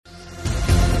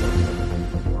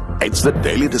It's the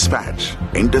Daily Dispatch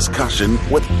in discussion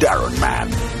with Daron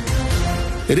Mann.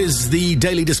 It is the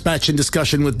Daily Dispatch in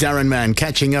discussion with Daron Mann,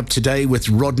 catching up today with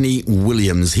Rodney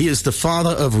Williams. He is the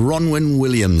father of Ronwen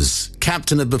Williams,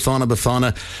 captain of Bafana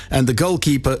Bafana, and the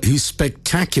goalkeeper who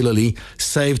spectacularly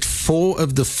saved 4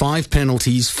 of the 5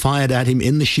 penalties fired at him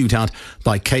in the shootout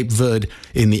by Cape Verde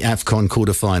in the Afcon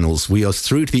quarterfinals. We are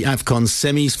through to the Afcon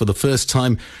semis for the first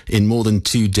time in more than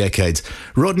 2 decades.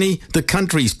 Rodney, the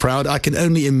country's proud. I can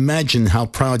only imagine how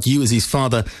proud you as his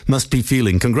father must be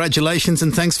feeling. Congratulations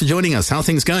and thanks for joining us. How are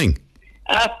things going?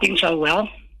 Things are well.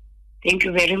 Thank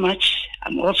you very much.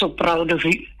 I'm also proud of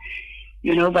him,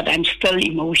 but I'm still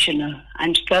emotional.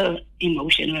 I'm still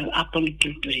emotional up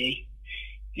until today,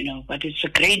 but it's a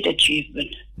great achievement.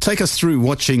 Take us through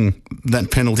watching that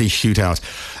penalty shootout.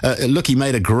 Look, he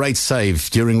made a great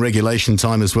save during regulation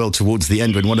time as well towards the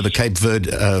end when one of the Cape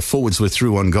Verde forwards were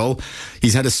through on goal.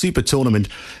 He's had a super tournament,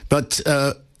 but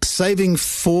saving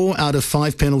 4 out of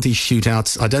 5 penalty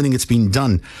shootouts, I don't think it's been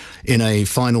done in a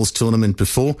finals tournament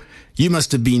before. You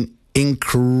must have been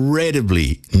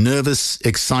incredibly nervous,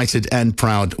 excited and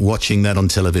proud watching that on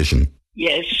television.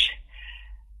 Yes.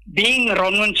 Being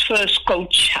Ronwen's first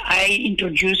coach, I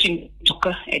introduced him to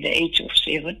soccer at the age of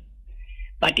 7.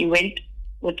 But he went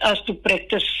with us to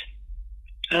practice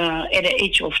at the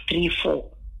age of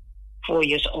 4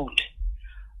 years old.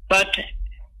 But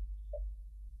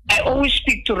I always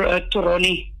speak to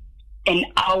Ronnie an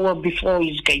hour before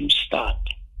his game start,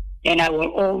 and we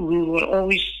will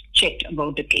always chat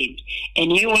about the game,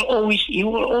 and he will always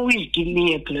give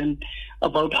me a glimpse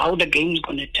about how the game is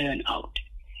going to turn out,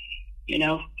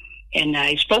 And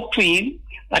I spoke to him,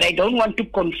 but I don't want to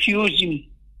confuse him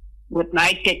with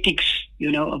my tactics,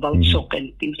 about soccer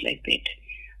and things like that.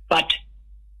 But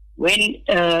when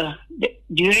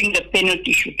during the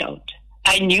penalty shootout,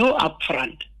 I knew up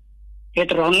front that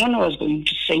Ronwen was going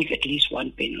to save at least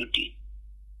 1 penalty,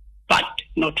 but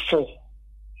not 4.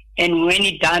 And when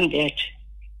he done that,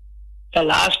 the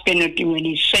last penalty, when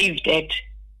he saved that,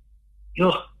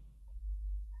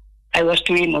 I was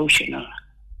too emotional.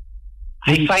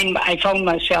 I found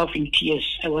myself in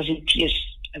tears. I was in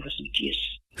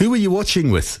tears. Who were you watching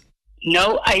with?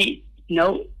 I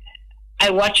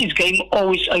watch his game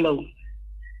always alone.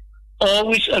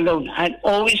 Always alone. I'd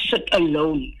always sit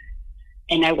alone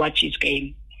and I watch his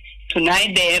game.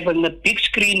 Tonight they have on the big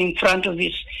screen in front of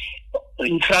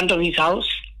his house.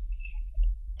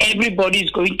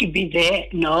 Everybody's going to be there.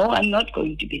 No, I'm not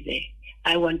going to be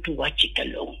there. I want to watch it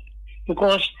alone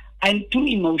because I'm too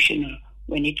emotional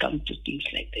when it comes to things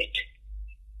like that,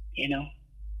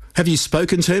 Have you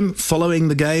spoken to him following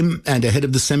the game and ahead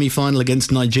of the semi-final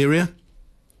against Nigeria?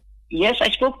 Yes, I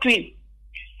spoke to him.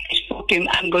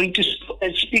 I'm going to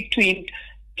speak to him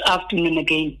this afternoon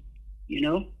again.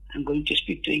 I'm going to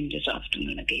speak to him this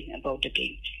afternoon again about the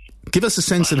game. Give us a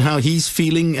sense of how he's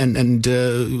feeling and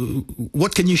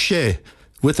what can you share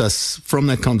with us from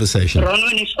that conversation?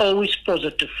 Ronwen is always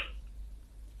positive.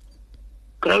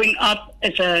 Growing up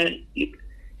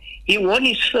he won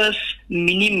his first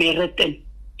mini marathon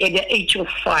at the age of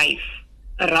 5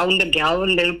 around the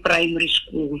Galvandale Primary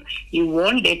School. He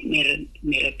won that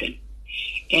marathon.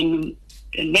 And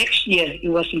the next year, he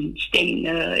was in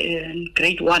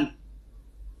grade 1.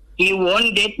 He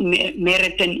won that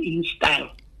marathon in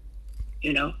style,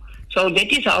 So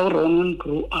that is how Ronwen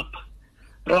grew up.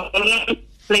 Ronwen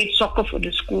played soccer for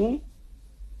the school,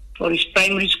 for his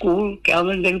primary school,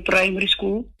 Galvandale Primary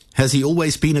School. Has he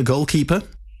always been a goalkeeper?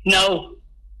 No.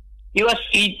 He was.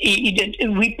 He did.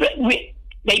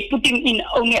 They put him in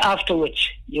only afterwards,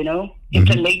 At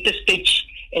the later stage,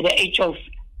 at the age of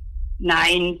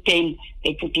 9, 10,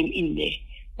 they put him in there.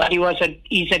 But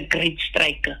he's a great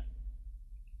striker.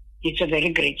 He's a very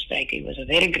great striker. He was a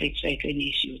very great striker in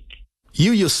his youth.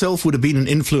 You yourself would have been an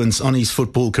influence on his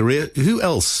football career. Who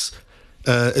else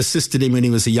assisted him when he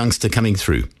was a youngster coming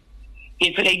through?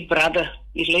 His late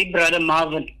brother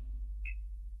Marvin.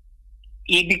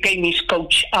 He became his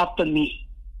coach after me,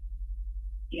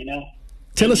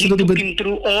 Tell us a little bit. He took him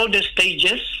through all the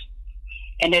stages,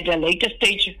 and at a later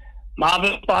stage,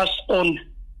 Marvin passed on.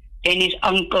 Then his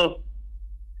uncle,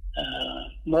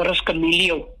 Morris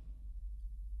Camilio,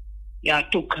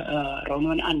 took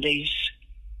Ronwen under his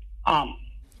arm.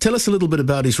 Tell us a little bit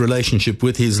about his relationship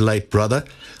with his late brother.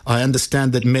 I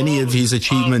understand that many of his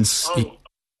achievements...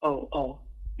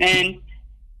 And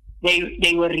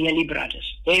they were really brothers.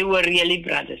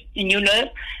 And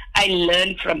I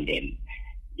learned from them.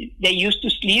 They used to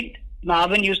sleep.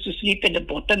 Marvin used to sleep at the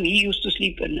bottom. He used to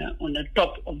sleep on the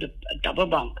top of the double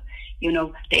bunk.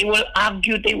 They will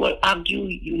argue.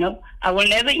 I will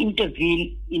never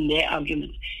intervene in their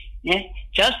arguments.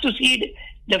 Just to see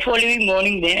The following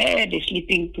morning, they're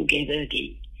sleeping together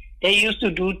again. They used to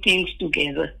do things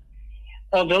together,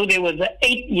 although there was an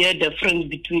 8-year difference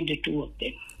between the two of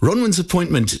them. Ronwen's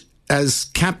appointment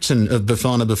as captain of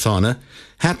Bafana Bafana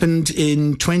happened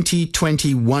in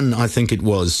 2021, I think it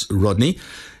was, Rodney.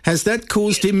 Has that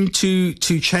caused him to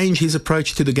change his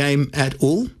approach to the game at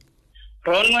all?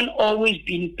 Ronwen always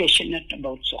been passionate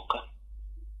about soccer,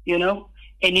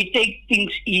 and he takes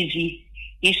things easy.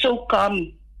 He's so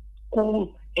calm,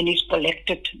 cool, and he's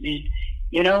collected,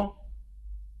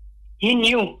 He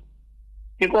knew,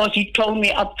 because he told me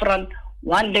up front,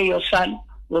 one day your son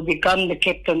will become the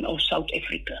captain of South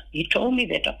Africa. He told me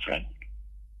that up front,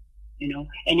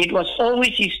 and it was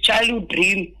always his childhood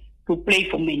dream to play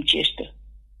for Manchester.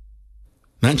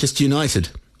 Manchester United.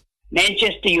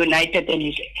 Manchester United, and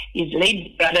his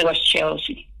late brother was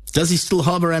Chelsea. Does he still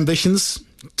harbour ambitions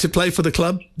to play for the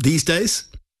club these days?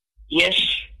 Yes,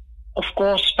 of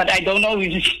course, but I don't know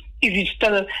if he's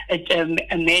still at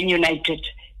Man United,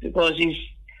 because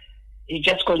he's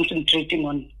just concentrating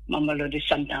on Mamelodi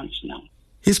Sundowns now.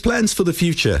 His plans for the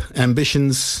future,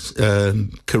 ambitions,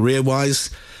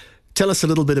 career-wise, tell us a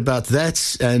little bit about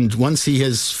that. And once he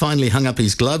has finally hung up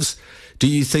his gloves, do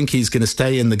you think he's going to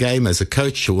stay in the game as a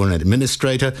coach or an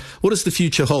administrator? What does the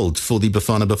future hold for the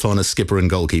Bafana Bafana skipper and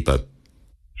goalkeeper?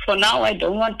 For now, I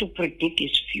don't want to predict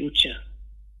his future,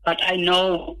 but I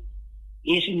know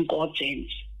he's in God's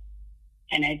hands,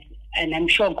 and I'm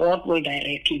sure God will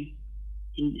direct him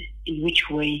in which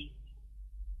way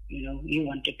he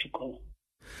wanted to go.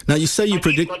 Now you say you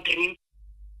predict.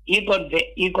 He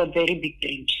got very big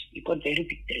dreams. He got very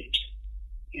big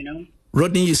dreams.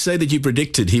 Rodney, you say that you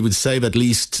predicted he would save at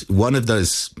least one of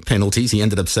those penalties. He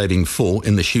ended up saving 4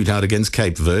 in the shootout against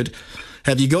Cape Verde.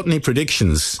 Have you got any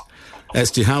predictions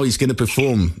as to how he's going to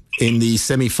perform in the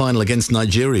semi-final against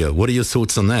Nigeria? What are your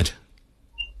thoughts on that?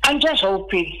 I'm just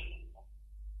hoping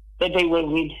that they will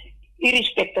win,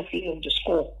 irrespective of the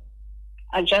score.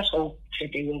 I just hope that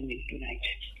they will win tonight.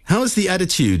 How has the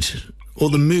attitude or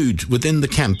the mood within the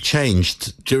camp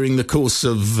changed during the course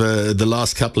of the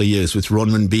last couple of years with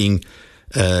Ronwen being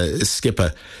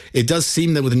skipper? It does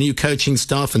seem that with a new coaching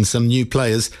staff and some new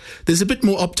players, there's a bit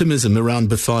more optimism around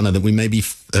Bafana than we maybe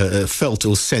felt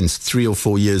or sensed 3 or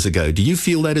 4 years ago. Do you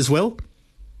feel that as well?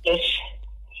 Yes.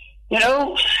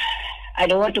 I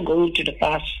don't want to go into the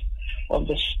past of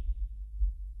this,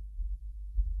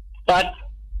 but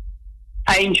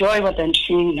I enjoy what I'm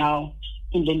seeing now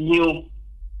in the new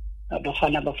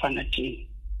Bafana Bafana team.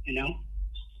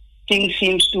 Things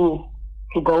seems to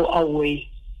go our way,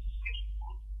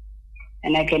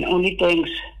 and I can only thank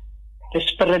the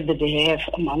spirit that they have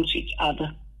amongst each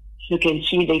other. You can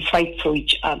see they fight for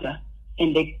each other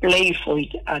and they play for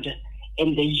each other,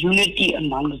 and the unity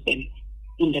amongst them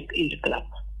in the club.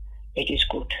 It is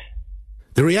good.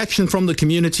 The reaction from the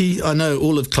community, I know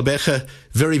all of Gqeberha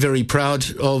very, very proud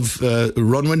of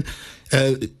Ronwen.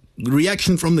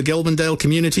 Reaction from the Gelbendale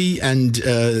community and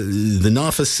the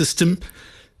NAFA system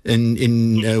in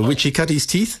Wichikati's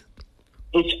teeth?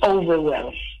 It's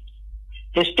overwhelmed.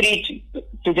 The streets,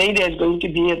 today there's going to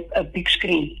be a big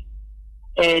screen,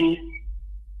 and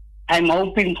I'm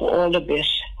hoping for all the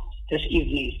best this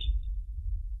evening.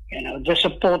 The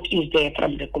support is there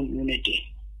from the community.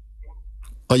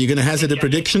 Are you going to hazard a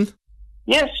prediction?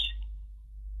 Yes.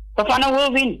 Bafana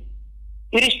will win.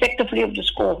 Irrespectively of the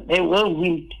score, they will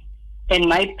win. And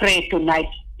my prayer tonight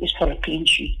is for a clean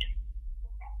sheet.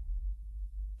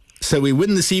 So we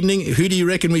win this evening. Who do you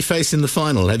reckon we face in the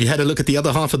final? Have you had a look at the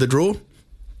other half of the draw?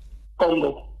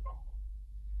 Congo.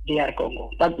 They are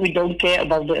Congo. But we don't care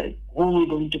about who we're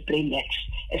going to play next,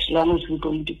 as long as we're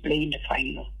going to play in the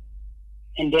final.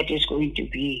 And that is going to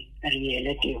be a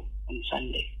reality on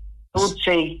Sunday. I would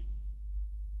say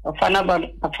Bafana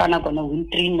going to win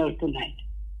 3-0 tonight.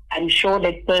 I'm sure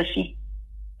that Percy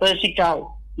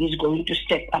Tau is going to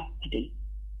step up today.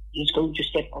 He's going to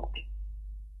step up.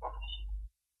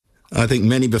 I think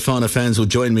many Bafana fans will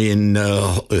join me in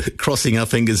crossing our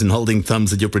fingers and holding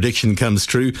thumbs that your prediction comes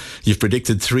true. You've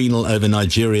predicted 3-0 over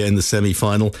Nigeria in the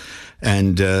semi-final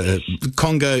and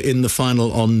Congo in the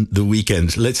final on the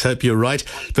weekend. Let's hope you're right.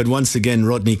 But once again,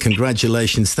 Rodney,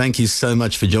 congratulations. Thank you so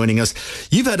much for joining us.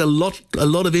 You've had a lot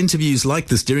of interviews like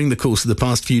this during the course of the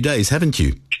past few days, haven't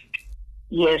you?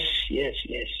 Yes.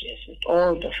 It's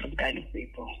all different kind of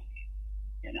people.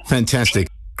 Fantastic.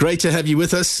 Great to have you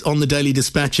with us on the Daily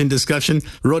Dispatch in discussion.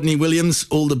 Rodney Williams,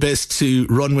 all the best to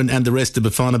Ronwen and the rest of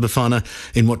Bafana Bafana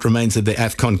in what remains of the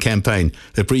Afcon campaign.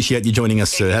 Appreciate you joining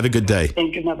us, sir. Have a good day.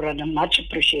 Thank you, my brother. Much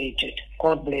appreciated.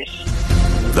 God bless.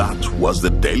 That was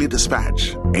the Daily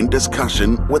Dispatch in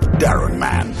discussion with Daron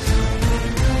Mann.